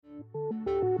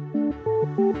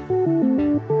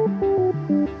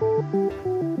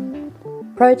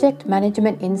Project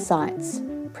Management Insights,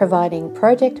 providing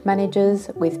project managers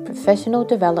with professional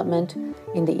development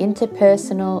in the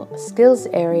interpersonal skills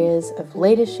areas of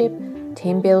leadership,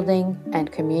 team building,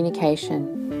 and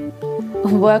communication.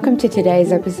 Welcome to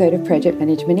today's episode of Project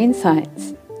Management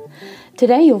Insights.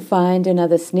 Today you'll find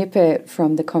another snippet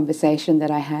from the conversation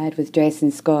that I had with Jason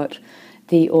Scott,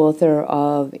 the author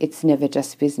of It's Never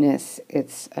Just Business,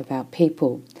 It's About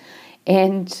People.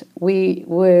 And we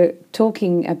were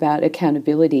talking about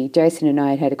accountability. Jason and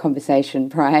I had a conversation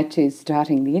prior to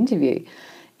starting the interview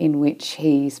in which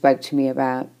he spoke to me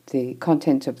about the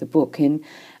content of the book. And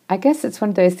I guess it's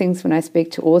one of those things when I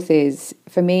speak to authors,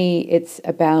 for me, it's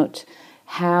about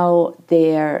how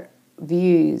their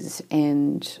views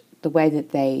and the way that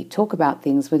they talk about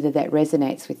things, whether that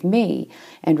resonates with me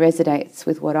and resonates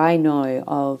with what I know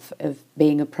of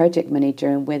being a project manager,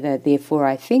 and whether therefore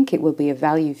I think it will be of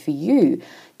value for you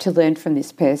to learn from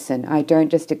this person. I don't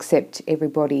just accept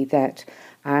everybody that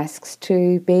asks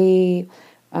to be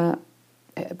a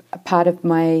part of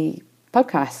my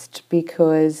podcast,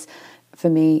 because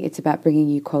for me it's about bringing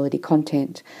you quality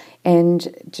content. And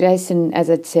Jason, as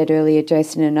I said earlier,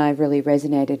 Jason and I really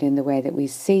resonated in the way that we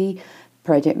see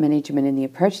project management and the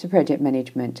approach to project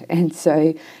management. And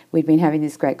so we've been having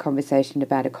this great conversation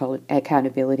about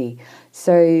accountability.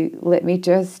 So let me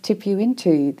just tip you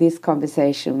into this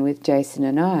conversation with Jason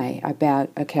and I about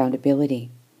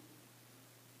accountability.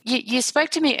 You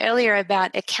spoke to me earlier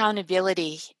about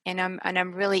accountability, and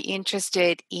I'm really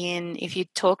interested in if you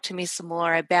talk to me some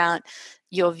more about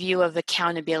your view of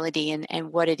accountability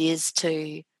and what it is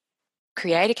to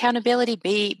create accountability,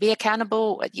 be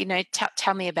accountable.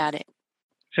 Tell me about it.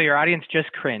 So your audience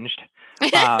just cringed,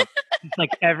 like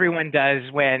everyone does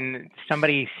when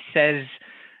somebody says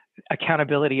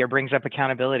accountability or brings up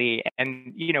accountability.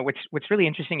 And what's really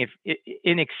interesting,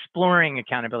 in exploring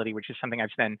accountability, which is something I've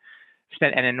spent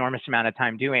an enormous amount of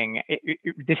time doing,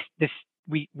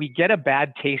 we get a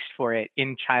bad taste for it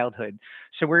in childhood.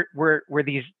 So we're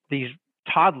these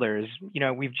toddlers.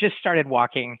 We've just started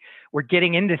walking. We're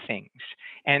getting into things,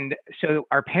 and so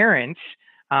our parents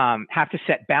have to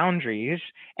set boundaries.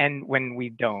 And when we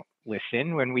don't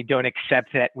listen, when we don't accept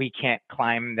that we can't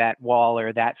climb that wall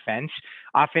or that fence,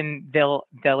 often they'll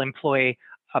employ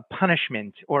a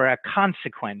punishment or a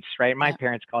consequence, right? My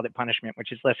parents called it punishment,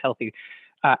 which is less healthy,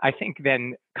 I think,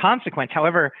 than consequence.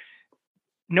 However,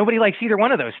 nobody likes either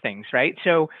one of those things, right?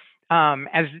 So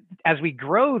as we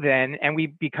grow then and we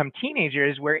become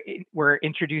teenagers, we're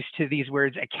introduced to these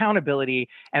words accountability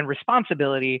and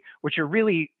responsibility, which are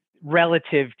really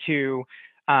relative to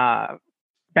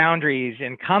boundaries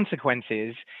and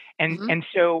consequences. And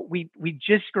so we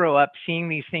just grow up seeing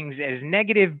these things as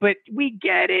negative, but we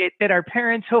get it that our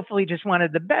parents hopefully just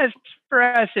wanted the best for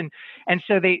us. And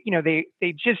so they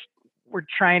just were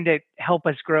trying to help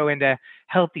us grow into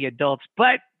healthy adults,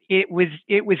 but it was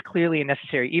clearly a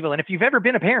necessary evil. And if you've ever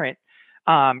been a parent,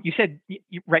 you said,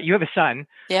 you have a son.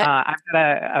 Yeah. I've got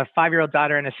a 5-year-old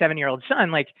daughter and a 7-year-old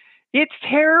son. Like, it's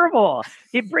terrible.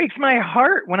 It breaks my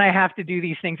heart when I have to do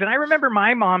these things. And I remember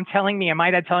my mom telling me and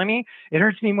my dad telling me, it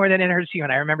hurts me more than it hurts you.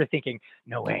 And I remember thinking,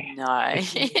 no way. No.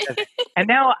 And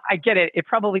now I get it. It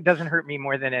probably doesn't hurt me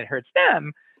more than it hurts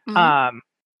them. Mm-hmm.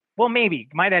 Well, maybe.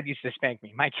 My dad used to spank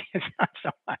me. My kids, not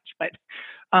so much. But,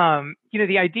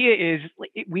 the idea is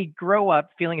we grow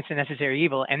up feeling it's a necessary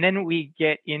evil. And then we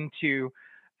get into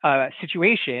a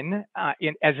situation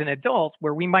as an adult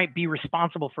where we might be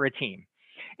responsible for a team.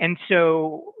 And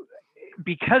so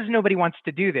because nobody wants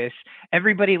to do this,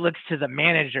 everybody looks to the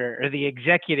manager or the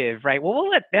executive, right? Well, we'll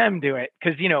let them do it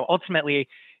because, ultimately,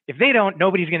 if they don't,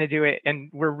 nobody's going to do it. And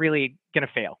we're really going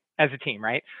to fail as a team,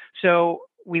 right? So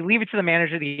we leave it to the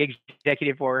manager, the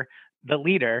executive, or the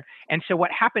leader. And so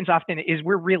what happens often is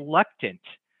we're reluctant,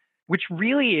 which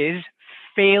really is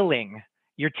failing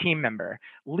your team member.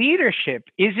 Leadership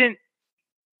isn't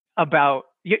about,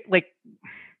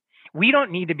 we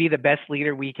don't need to be the best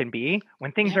leader we can be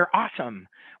when things are awesome,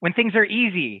 when things are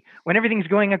easy, when everything's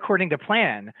going according to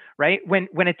plan, right? When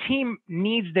a team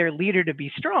needs their leader to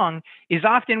be strong is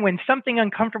often when something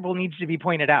uncomfortable needs to be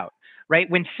pointed out, right?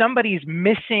 When somebody's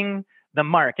missing the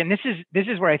mark. And this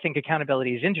is where I think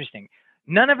accountability is interesting.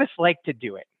 None of us like to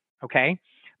do it, okay?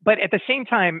 But at the same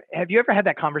time, have you ever had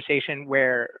that conversation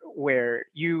where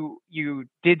you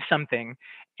did something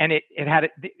and it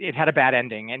had a bad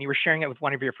ending, and you were sharing it with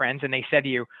one of your friends, and they said to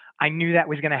you, "I knew that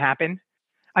was going to happen."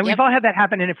 We've all had that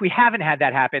happen, and if we haven't had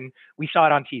that happen, we saw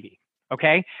it on TV,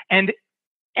 okay? And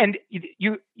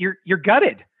you're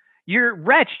gutted, you're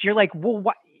wretched, you're like, well,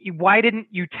 what? why didn't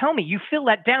you tell me? You feel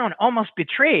let down, almost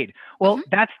betrayed. Well,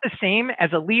 that's the same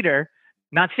as a leader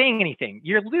not saying anything.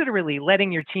 You're literally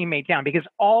letting your teammate down, because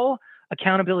all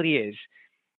accountability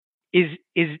is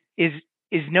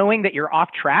knowing that you're off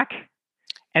track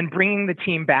and bringing the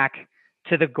team back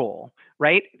to the goal,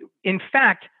 right? In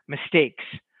fact, mistakes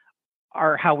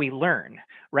are how we learn,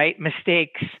 right?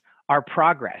 Mistakes are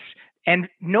progress. And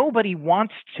nobody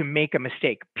wants to make a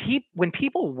mistake. When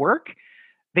people work,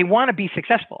 they want to be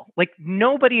successful. Like,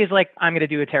 nobody is like, I'm going to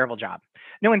do a terrible job.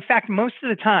 No, in fact, most of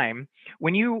the time,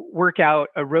 when you work out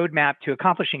a roadmap to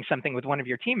accomplishing something with one of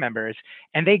your team members,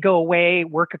 and they go away,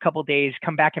 work a couple days,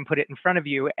 come back and put it in front of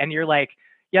you, and you're like,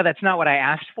 yeah, that's not what I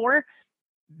asked for,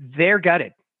 they're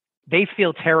gutted. They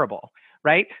feel terrible,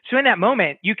 right? So in that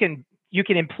moment, you can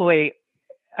employ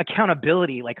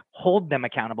accountability, like hold them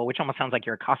accountable, which almost sounds like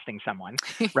you're accosting someone,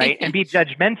 right? And be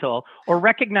judgmental, or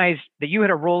recognize that you had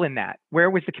a role in that. Where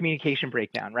was the communication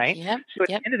breakdown, right? So at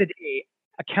the end of the day,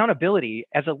 accountability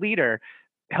as a leader,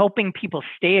 helping people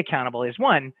stay accountable, is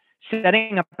one,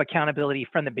 setting up accountability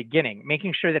from the beginning,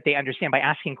 making sure that they understand by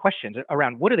asking questions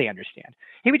around what do they understand.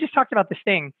 Hey, we just talked about this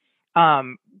thing.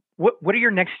 What are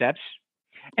your next steps?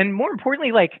 And more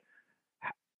importantly, like,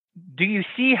 do you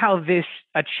see how this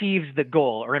achieves the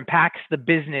goal or impacts the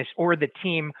business or the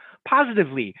team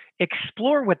positively?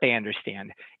 Explore what they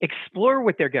understand. Explore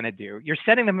what they're going to do. You're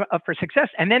setting them up for success,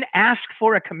 and then ask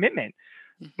for a commitment.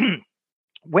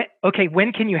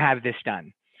 When can you have this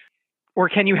done? Or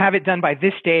can you have it done by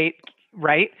this date,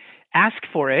 right? Ask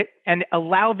for it and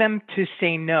allow them to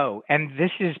say no. And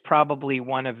this is probably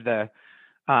one of the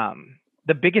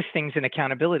biggest things in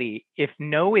accountability. If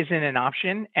no isn't an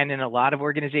option, and in a lot of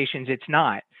organizations it's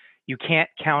not, you can't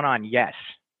count on yes.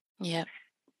 Yeah.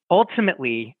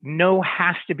 Ultimately, no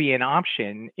has to be an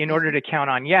option in order to count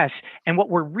on yes. And what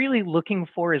we're really looking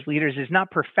for as leaders is not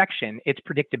perfection, it's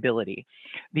predictability.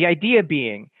 The idea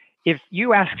being, if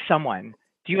you ask someone,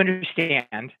 do you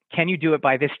understand? Can you do it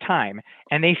by this time?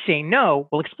 And they say no,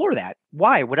 we'll explore that.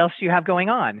 Why? What else do you have going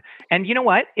on? And you know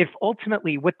what? If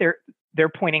ultimately what they're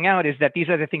pointing out is that these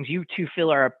are the things you two feel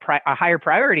are a higher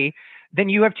priority, then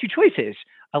you have two choices.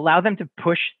 Allow them to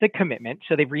push the commitment,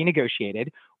 so they've renegotiated,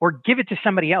 or give it to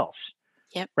somebody else.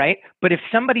 Yep. Right? But if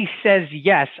somebody says,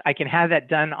 yes, I can have that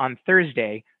done on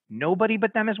Thursday, nobody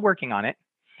but them is working on it.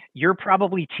 You're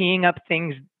probably teeing up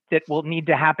things that will need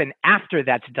to happen after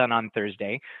that's done on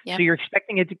Thursday. Yep. So you're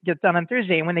expecting it to get done on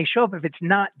Thursday. And when they show up, if it's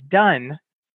not done,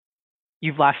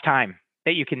 you've lost time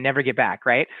that you can never get back,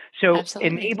 right? So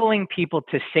Absolutely. Enabling people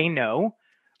to say no,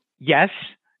 yes,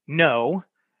 no,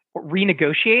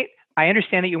 renegotiate. I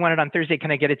understand that you want it on Thursday.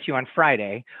 Can I get it to you on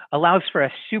Friday? Allows for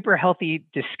a super healthy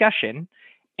discussion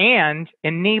and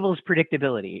enables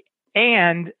predictability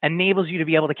and enables you to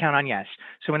be able to count on yes.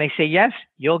 So when they say yes,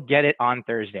 you'll get it on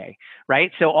Thursday,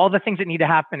 right? So all the things that need to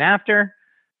happen after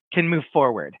can move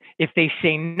forward. If they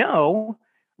say no,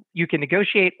 you can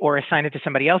negotiate or assign it to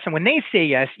somebody else. And when they say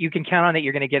yes, you can count on that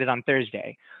you're going to get it on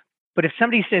Thursday. But if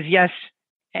somebody says yes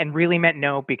and really meant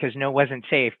no because no wasn't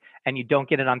safe, and you don't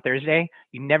get it on Thursday,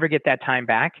 you never get that time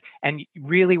back. And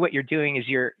really what you're doing is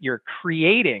you're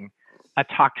creating a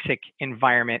toxic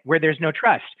environment where there's no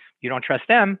trust. You don't trust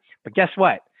them, but guess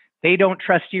what? They don't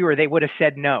trust you, or they would have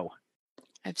said no.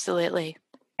 Absolutely.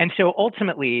 And so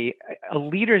ultimately, a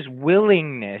leader's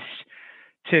willingness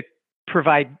to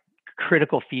provide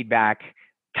critical feedback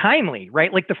timely,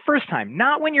 right? Like the first time,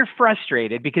 not when you're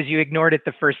frustrated because you ignored it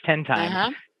the first 10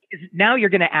 times. Now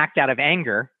you're going to act out of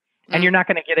anger, and you're not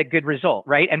going to get a good result,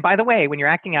 right? And by the way, when you're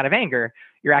acting out of anger,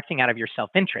 you're acting out of your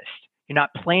self-interest. You're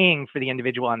not playing for the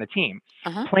individual on the team.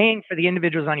 Playing for the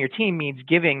individuals on your team means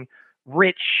giving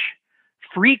rich,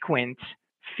 frequent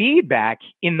feedback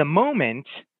in the moment.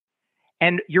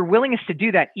 And your willingness to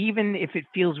do that, even if it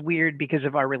feels weird because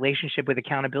of our relationship with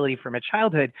accountability from a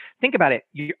childhood, think about it.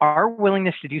 Our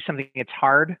willingness to do something that's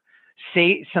hard,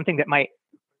 say something that might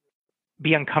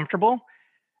be uncomfortable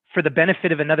for the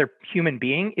benefit of another human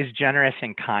being, is generous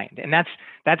and kind. And that's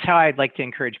how I'd like to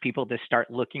encourage people to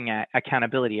start looking at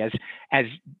accountability as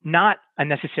not a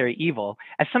necessary evil,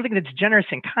 as something that's generous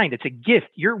and kind. It's a gift.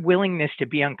 Your willingness to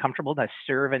be uncomfortable to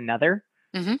serve another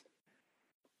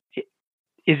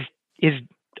is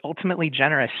ultimately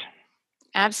generous.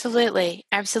 Absolutely.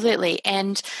 Absolutely.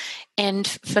 And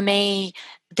for me,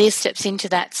 this steps into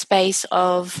that space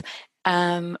of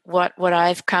what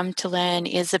I've come to learn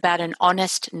is about an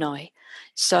honest no.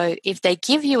 So if they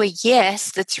give you a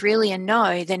yes that's really a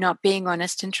no, they're not being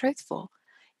honest and truthful.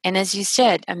 And as you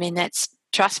said, I mean, that's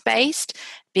trust-based,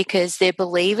 because they're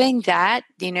believing that,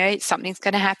 something's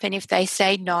going to happen if they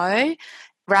say no,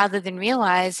 rather than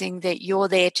realizing that you're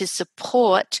there to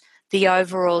support the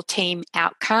overall team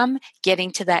outcome,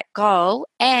 getting to that goal.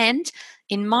 And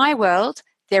in my world,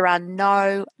 there are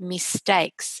no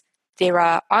mistakes. There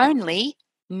are only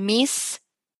mistakes.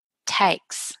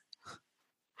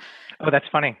 Oh, that's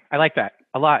funny. I like that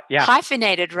a lot. Yeah.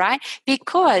 Hyphenated, right?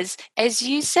 Because, as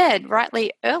you said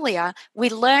rightly earlier, we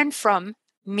learn from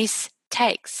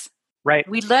mistakes. Right.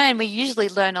 We usually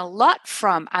learn a lot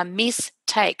from a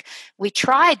mistake. We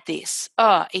tried this.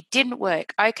 Oh, it didn't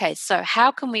work. Okay, so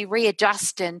how can we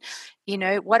readjust and,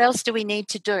 what else do we need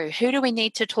to do? Who do we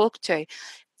need to talk to?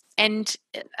 And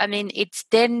I mean, it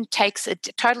then takes a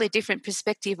totally different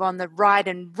perspective on the right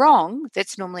and wrong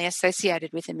that's normally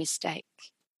associated with a mistake.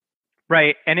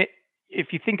 Right. And if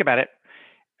you think about it,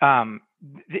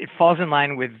 it falls in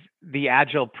line with the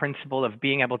Agile principle of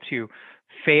being able to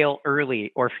fail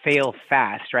early or fail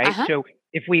fast, right? Uh-huh. So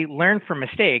if we learn from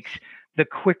mistakes, the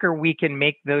quicker we can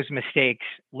make those mistakes,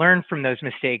 learn from those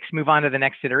mistakes, move on to the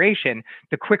next iteration,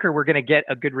 the quicker we're going to get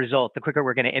a good result, the quicker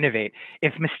we're going to innovate.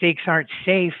 If mistakes aren't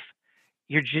safe,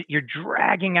 you're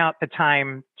dragging out the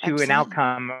time to Absolutely. an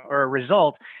outcome or a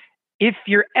result, if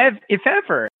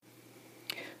ever.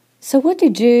 So what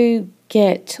did you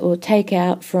get or take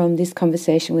out from this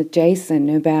conversation with Jason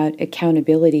about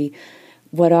accountability?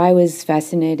 What I was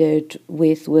fascinated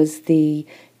with was the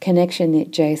connection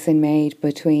that Jason made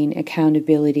between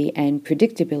accountability and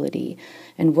predictability.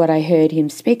 And what I heard him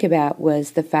speak about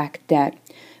was the fact that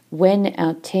when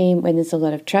there's a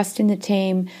lot of trust in the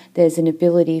team, there's an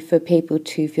ability for people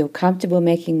to feel comfortable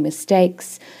making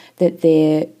mistakes, that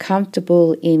they're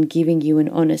comfortable in giving you an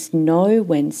honest no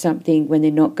when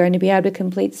they're not going to be able to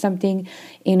complete something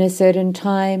in a certain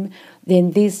time,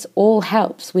 then this all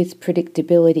helps with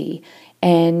predictability.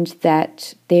 And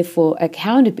that therefore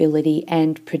accountability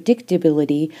and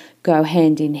predictability go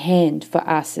hand in hand for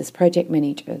us as project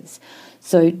managers.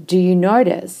 So do you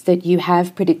notice that you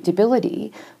have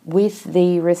predictability with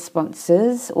the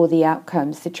responses or the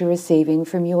outcomes that you're receiving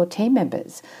from your team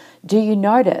members? Do you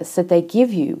notice that they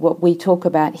give you what we talk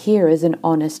about here as an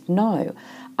honest no?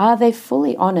 Are they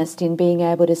fully honest in being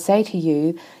able to say to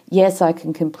you, yes, I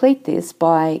can complete this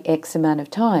by X amount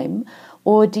of time?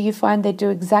 Or do you find they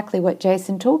do exactly what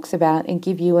Jason talks about and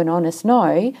give you an honest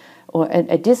no, or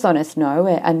a dishonest no,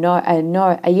 a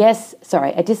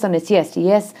dishonest yes, a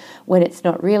yes when it's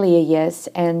not really a yes,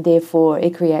 and therefore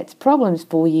it creates problems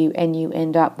for you and you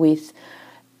end up with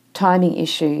timing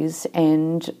issues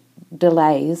and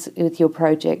delays with your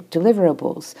project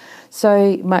deliverables.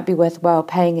 So it might be worthwhile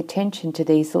paying attention to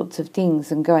these sorts of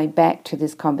things and going back to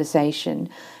this conversation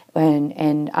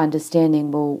and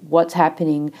understanding, well, what's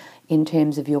happening in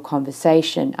terms of your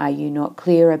conversation. Are you not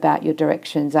clear about your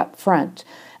directions up front?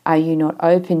 Are you not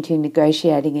open to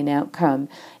negotiating an outcome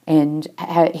and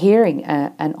hearing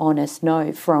an honest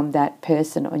no from that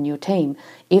person on your team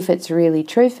if it's really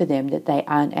true for them that they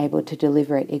aren't able to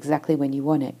deliver it exactly when you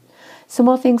want it? Some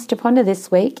more things to ponder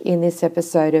this week in this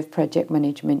episode of Project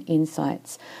Management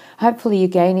Insights. Hopefully you're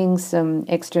gaining some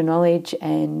extra knowledge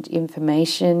and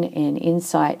information and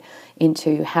insight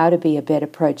into how to be a better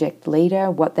project leader,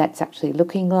 what that's actually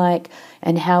looking like,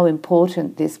 and how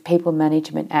important this people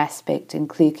management aspect and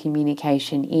clear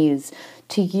communication is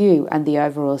to you and the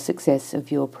overall success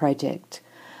of your project.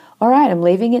 All right, I'm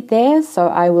leaving it there, so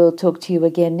I will talk to you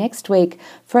again next week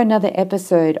for another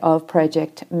episode of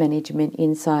Project Management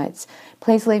Insights.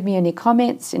 Please leave me any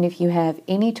comments, and if you have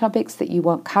any topics that you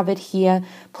want covered here,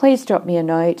 please drop me a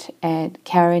note at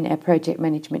Karen at Project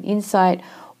Management Insight,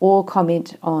 or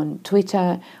comment on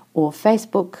Twitter or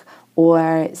Facebook,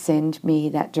 or send me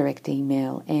that direct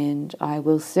email, and I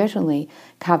will certainly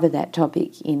cover that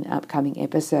topic in upcoming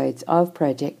episodes of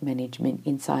Project Management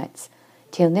Insights.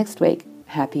 Till next week,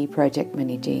 happy project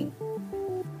managing.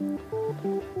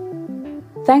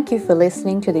 Thank you for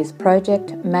listening to this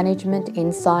Project Management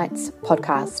Insights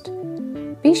podcast.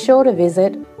 Be sure to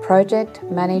visit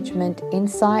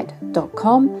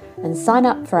projectmanagementinsight.com and sign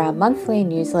up for our monthly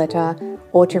newsletter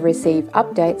or to receive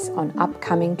updates on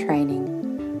upcoming training.